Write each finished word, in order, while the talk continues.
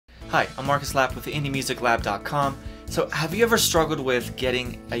Hi, I'm Marcus Lapp with IndieMusicLab.com. So have you ever struggled with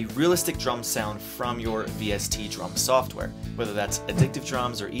getting a realistic drum sound from your VST drum software? Whether that's Addictive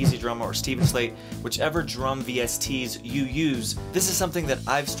Drums or Easy Drum or Steven Slate, whichever drum VSTs you use, this is something that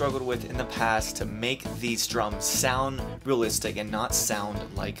I've struggled with in the past to make these drums sound realistic and not sound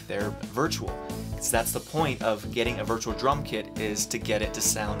like they're virtual. So that's the point of getting a virtual drum kit, is to get it to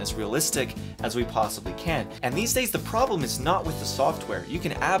sound as realistic as we possibly can. And these days the problem is not with the software. You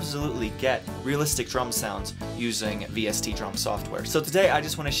can absolutely get realistic drum sounds using VST drum software. So today I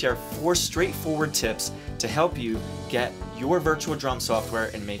just want to share 4 straightforward tips to help you get your virtual drum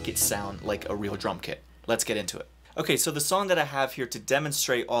software and make it sound like a real drum kit. Let's get into it. Okay, so the song that I have here to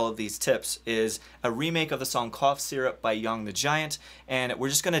demonstrate all of these tips is a remake of the song Cough Syrup by Young the Giant, and we're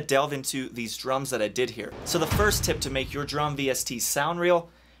just going to delve into these drums that I did here. So the first tip to make your drum VST sound real: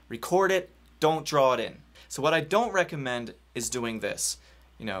 record it, don't draw it in. So what I don't recommend is doing this.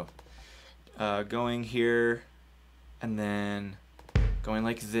 Going here, and then going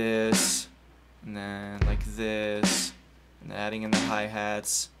like this, and then like this, and adding in the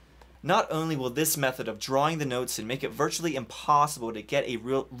hi-hats. Not only will this method of drawing the notes in make it virtually impossible to get a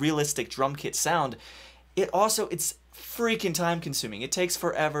realistic drum kit sound, it's freaking time consuming. It takes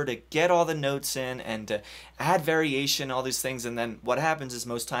forever to get all the notes in and to add variation, all these things, and then what happens is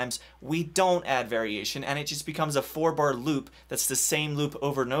most times we don't add variation and it just becomes a 4-bar loop that's the same loop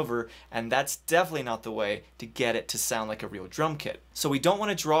over and over, and that's definitely not the way to get it to sound like a real drum kit. So we don't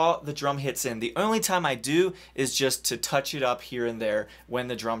want to draw the drum hits in. The only time I do is just to touch it up here and there when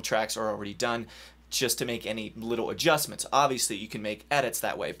the drum tracks are already done, just to make any little adjustments. Obviously you can make edits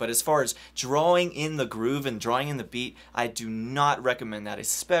that way, but as far as drawing in the groove and drawing in the beat, I do not recommend that,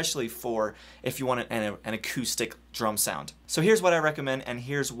 especially for if you want an acoustic drum sound. So here's what I recommend and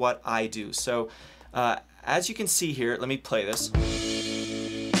here's what I do. So as you can see here, let me play this.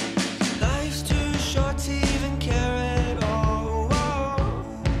 Life's too short to even care at all.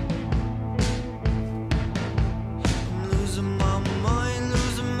 I'm losing my mind,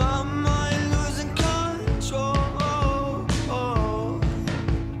 losing my mind, losing control.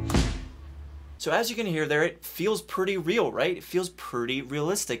 So as you can hear there, it feels pretty real, right? It feels pretty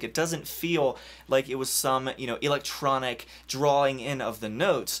realistic. It doesn't feel like it was some, electronic drawing in of the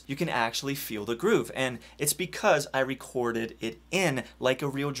notes. You can actually feel the groove, and it's because I recorded it in like a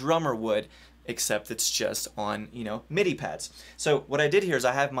real drummer would, except it's just on, MIDI pads. So what I did here is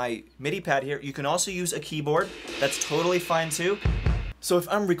I have my MIDI pad here. You can also use a keyboard. That's totally fine too. So if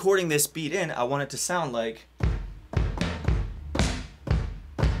I'm recording this beat in, I want it to sound like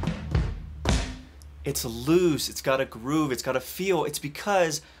it's loose, it's got a groove, it's got a feel. It's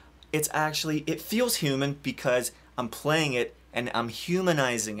because it feels human because I'm playing it and I'm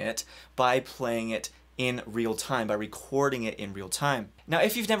humanizing it by playing it in real time, by recording it in real time. Now,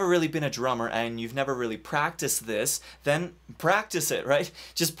 if you've never really been a drummer and you've never really practiced this, then practice it, right?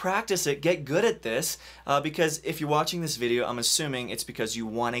 Just practice it, get good at this, because if you're watching this video, I'm assuming it's because you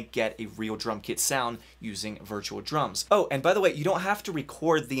want to get a real drum kit sound using virtual drums. Oh, and by the way, you don't have to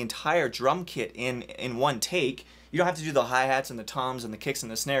record the entire drum kit in one take. You don't have to do the hi-hats and the toms and the kicks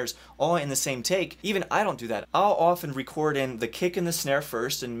and the snares all in the same take. Even I don't do that. I'll often record in the kick and the snare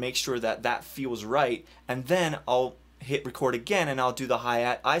first and make sure that that feels right, and then I'll hit record again and I'll do the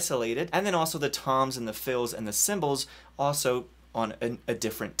hi-hat isolated, and then also the toms and the fills and the cymbals also on a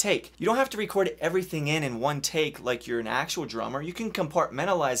different take. You don't have to record everything in one take like you're an actual drummer. You can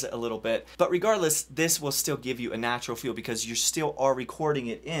compartmentalize it a little bit, but regardless, this will still give you a natural feel because you still are recording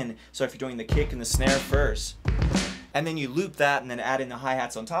it in. So if you're doing the kick and the snare first, and then you loop that and then add in the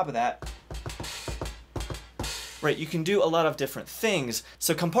hi-hats on top of that, right, you can do a lot of different things.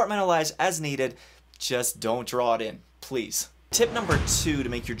 So compartmentalize as needed, just don't draw it in, please. Tip number 2 to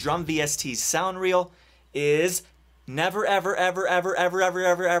make your drum VSTs sound real is never, ever, ever, ever, ever, ever,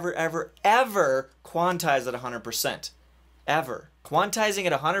 ever, ever, ever, ever quantize at 100%. Ever. Quantizing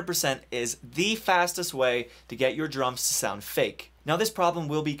at 100% is the fastest way to get your drums to sound fake. Now this problem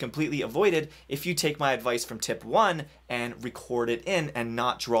will be completely avoided if you take my advice from tip 1 and record it in and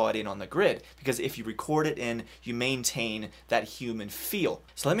not draw it in on the grid, because if you record it in, you maintain that human feel.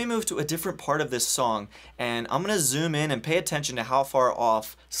 So let me move to a different part of this song, and I'm going to zoom in and pay attention to how far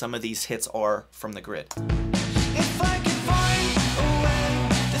off some of these hits are from the grid. If I can find a way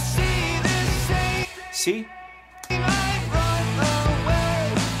to see this day. See?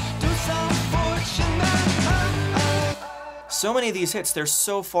 So many of these hits, they're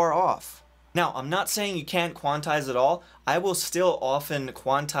so far off. Now, I'm not saying you can't quantize at all. I will still often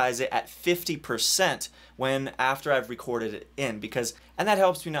quantize it at 50% when after I've recorded it in, and that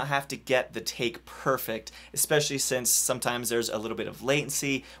helps me not have to get the take perfect, especially since sometimes there's a little bit of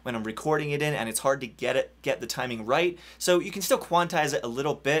latency when I'm recording it in and it's hard to get the timing right. So you can still quantize it a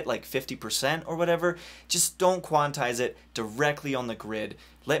little bit, like 50% or whatever. Just don't quantize it directly on the grid.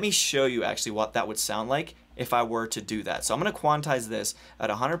 Let me show you actually what that would sound like if I were to do that. So I'm going to quantize this at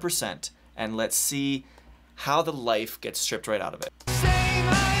 100%. And let's see how the life gets stripped right out of it.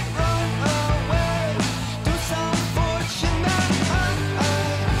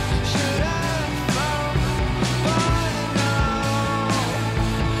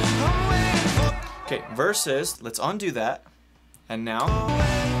 Okay, versus, let's undo that. And now.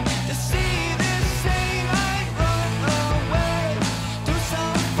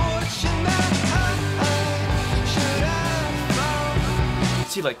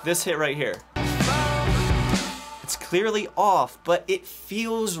 See, like this hit right here. It's clearly off, but it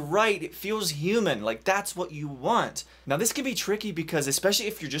feels right. It feels human. Like that's what you want. Now this can be tricky because especially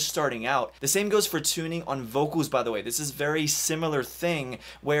if you're just starting out, the same goes for tuning on vocals, by the way. This is very similar thing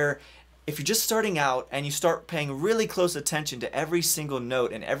where if you're just starting out and you start paying really close attention to every single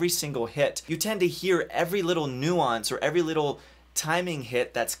note and every single hit, you tend to hear every little nuance or every little timing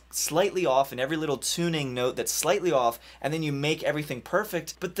hit that's slightly off and every little tuning note that's slightly off, and then you make everything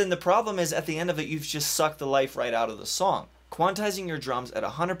perfect. But then the problem is at the end of it, you've just sucked the life right out of the song. Quantizing your drums at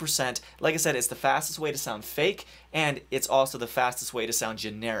 100%, like I said, it's the fastest way to sound fake, and it's also the fastest way to sound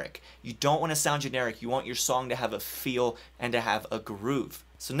generic. You don't want to sound generic. You want your song to have a feel and to have a groove.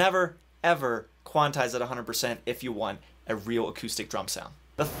 So never, ever quantize at 100% if you want a real acoustic drum sound.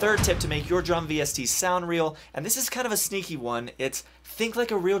 The third tip to make your drum VST sound real, and this is kind of a sneaky one, it's think like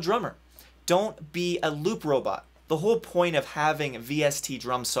a real drummer. Don't be a loop robot. The whole point of having VST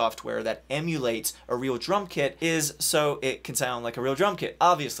drum software that emulates a real drum kit is so it can sound like a real drum kit,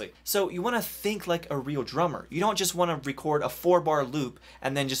 obviously. So you want to think like a real drummer. You don't just want to record a 4-bar loop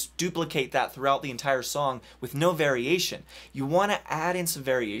and then just duplicate that throughout the entire song with no variation. You want to add in some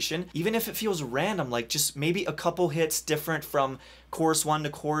variation, even if it feels random, like just maybe a couple hits different from chorus 1 to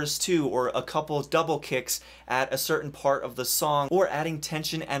chorus 2, or a couple double kicks at a certain part of the song, or adding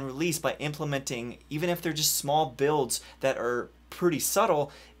tension and release by implementing, even if they're just small builds that are pretty subtle,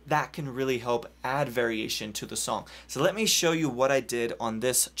 that can really help add variation to the song. So let me show you what I did on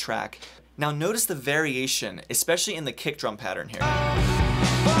this track. Now notice the variation, especially in the kick drum pattern here.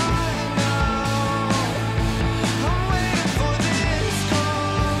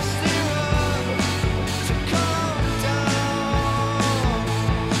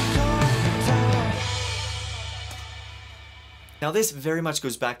 Now this very much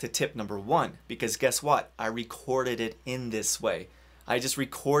goes back to tip number 1, because guess what? I recorded it in this way. I just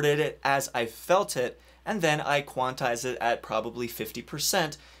recorded it as I felt it, and then I quantized it at probably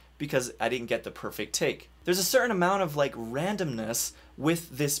 50% because I didn't get the perfect take. There's a certain amount of like randomness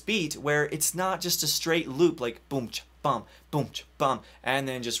with this beat where it's not just a straight loop like boom ch bum boom ch bum and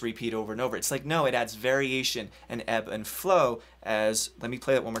then just repeat over and over. It's like, no, it adds variation and ebb and flow as, let me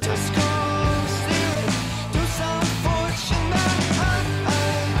play that one more time.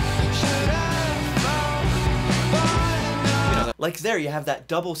 Like there, you have that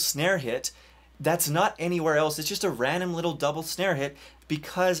double snare hit that's not anywhere else. It's just a random little double snare hit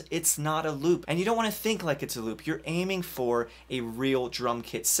because it's not a loop. And you don't want to think like it's a loop. You're aiming for a real drum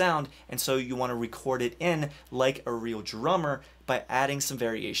kit sound, and so you want to record it in like a real drummer by adding some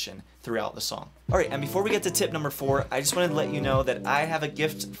variation throughout the song. Alright, and before we get to tip number 4, I just wanted to let you know that I have a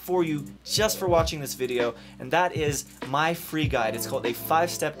gift for you just for watching this video, and that is my free guide. It's called a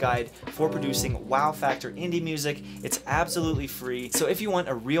 5-step guide for producing wow factor indie music. It's absolutely free. So if you want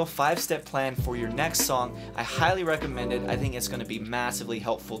a real 5-step plan for your next song, I highly recommend it. I think it's going to be massively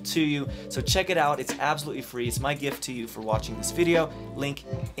helpful to you. So check it out. It's absolutely free. It's my gift to you for watching this video. Link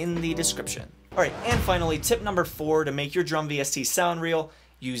in the description. Alright, and finally, tip number 4 to make your drum VST sound real,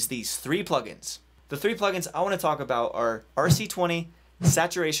 use these 3 plugins. The 3 plugins I want to talk about are RC20,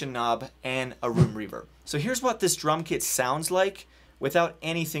 Saturation Knob, and a Room Reverb. So here's what this drum kit sounds like without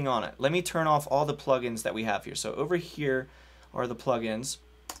anything on it. Let me turn off all the plugins that we have here. So over here are the plugins.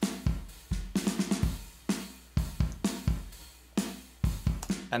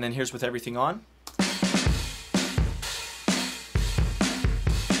 And then here's with everything on.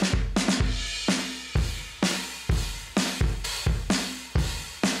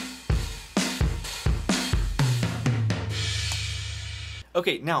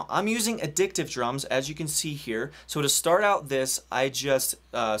 Okay, now I'm using Addictive Drums, as you can see here. So to start out this, I just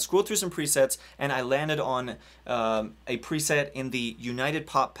scrolled through some presets and I landed on a preset in the United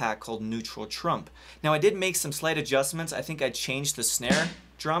Pop Pack called Neutral Trump. Now I did make some slight adjustments. I think I changed the snare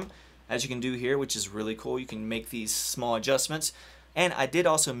drum, as you can do here, which is really cool. You can make these small adjustments. And I did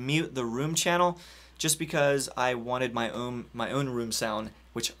also mute the room channel just because I wanted my own room sound,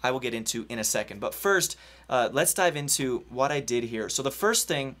 which I will get into in a second. But first, let's dive into what I did here. So the first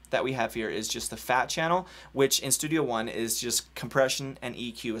thing that we have here is just the fat channel, which in Studio One is just compression and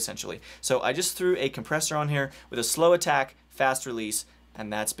EQ essentially. So I just threw a compressor on here with a slow attack, fast release,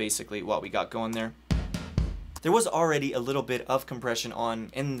 and that's basically what we got going there. There was already a little bit of compression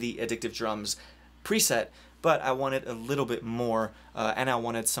on in the Addictive Drums preset, but I wanted a little bit more and I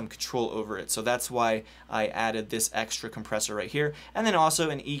wanted some control over it. So that's why I added this extra compressor right here. And then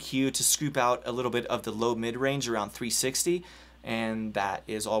also an EQ to scoop out a little bit of the low mid range around 360. And that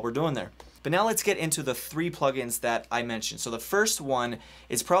is all we're doing there. But now let's get into the 3 plugins that I mentioned. So the first one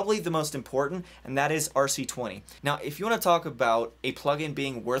is probably the most important, and that is RC20. Now, if you want to talk about a plugin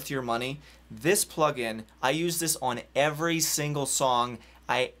being worth your money, this plugin, I use this on every single song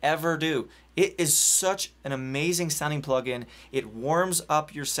I ever do. It is such an amazing sounding plugin. It warms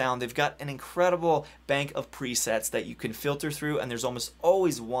up your sound. They've got an incredible bank of presets that you can filter through, and there's almost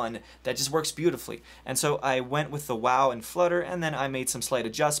always one that just works beautifully. And so I went with the wow and flutter, and then I made some slight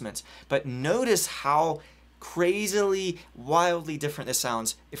adjustments. But notice how crazily, wildly different this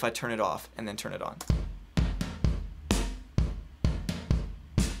sounds if I turn it off and then turn it on.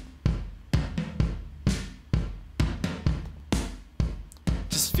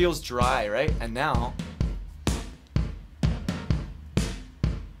 Feels dry, right? And now,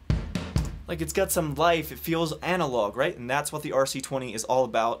 like, it's got some life. It feels analog, right? And that's what the RC20 is all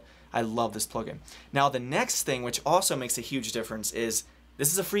about. I love this plugin. Now, the next thing, which also makes a huge difference, is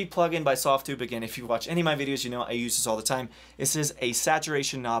this is a free plugin by Softube. Again, if you watch any of my videos, you know I use this all the time. This is a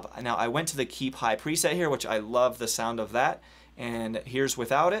saturation knob. Now, I went to the Keep High preset here, which I love the sound of that. And here's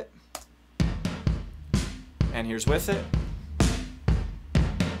without it. And here's with it.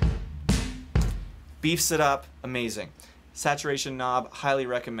 Beefs it up, amazing. Saturation knob, highly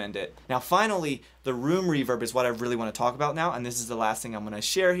recommend it. Now finally, the room reverb is what I really want to talk about now, and this is the last thing I'm going to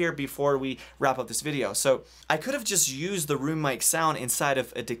share here before we wrap up this video. So I could have just used the room mic sound inside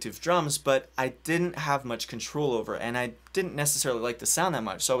of Addictive Drums, but I didn't have much control over it, and I didn't necessarily like the sound that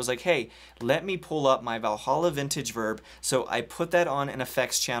much. So I was like, hey, let me pull up my Valhalla Vintage Verb. So I put that on an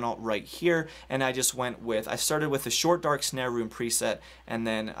effects channel right here, and I just went with, I started with the short dark snare room preset, and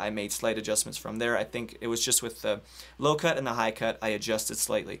then I made slight adjustments from there. I think it was just with the low cut and the high cut, I adjusted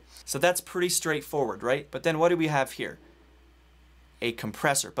slightly. So that's pretty straightforward, right? But then what do we have here? A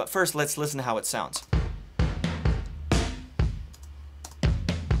compressor. But first, let's listen to how it sounds.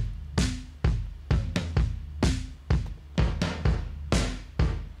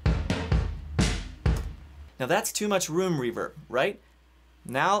 Now that's too much room reverb, right?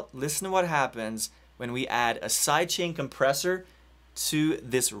 Now listen to what happens when we add a sidechain compressor to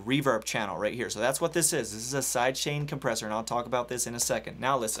this reverb channel right here. So that's what this is. This is a sidechain compressor, and I'll talk about this in a second.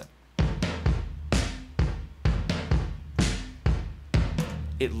 Now listen.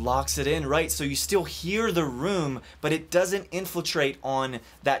 It locks it in, right? So you still hear the room, but it doesn't infiltrate on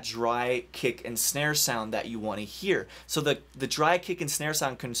that dry kick and snare sound that you want to hear. So the dry kick and snare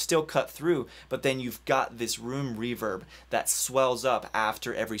sound can still cut through, but then you've got this room reverb that swells up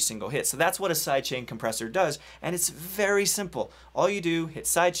after every single hit. So that's what a sidechain compressor does, and it's very simple. All you do, hit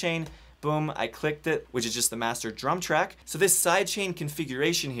sidechain, boom, I clicked it, which is just the master drum track. So this sidechain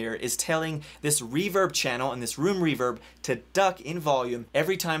configuration here is telling this reverb channel and this room reverb to duck in volume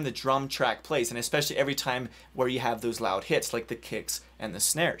every time the drum track plays, and especially every time where you have those loud hits like the kicks and the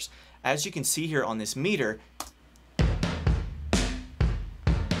snares. As you can see here on this meter,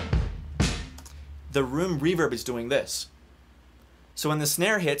 the room reverb is doing this. So when the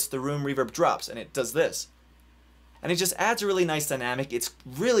snare hits, the room reverb drops, and it does this. And it just adds a really nice dynamic. It's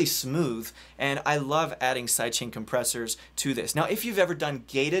really smooth, and I love adding sidechain compressors to this. Now, if you've ever done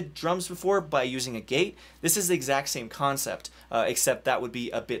gated drums before by using a gate, this is the exact same concept, except that would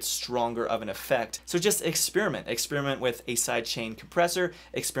be a bit stronger of an effect. So just experiment. Experiment with a sidechain compressor,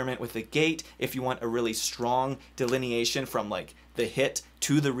 experiment with a gate if you want a really strong delineation from like the hit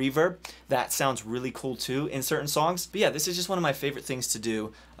to the reverb. That sounds really cool too in certain songs. But yeah, this is just one of my favorite things to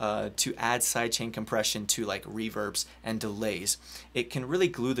do, to add sidechain compression to like reverbs and delays. It can really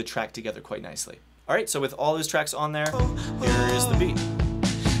glue the track together quite nicely. All right, so with all those tracks on there, here is the beat.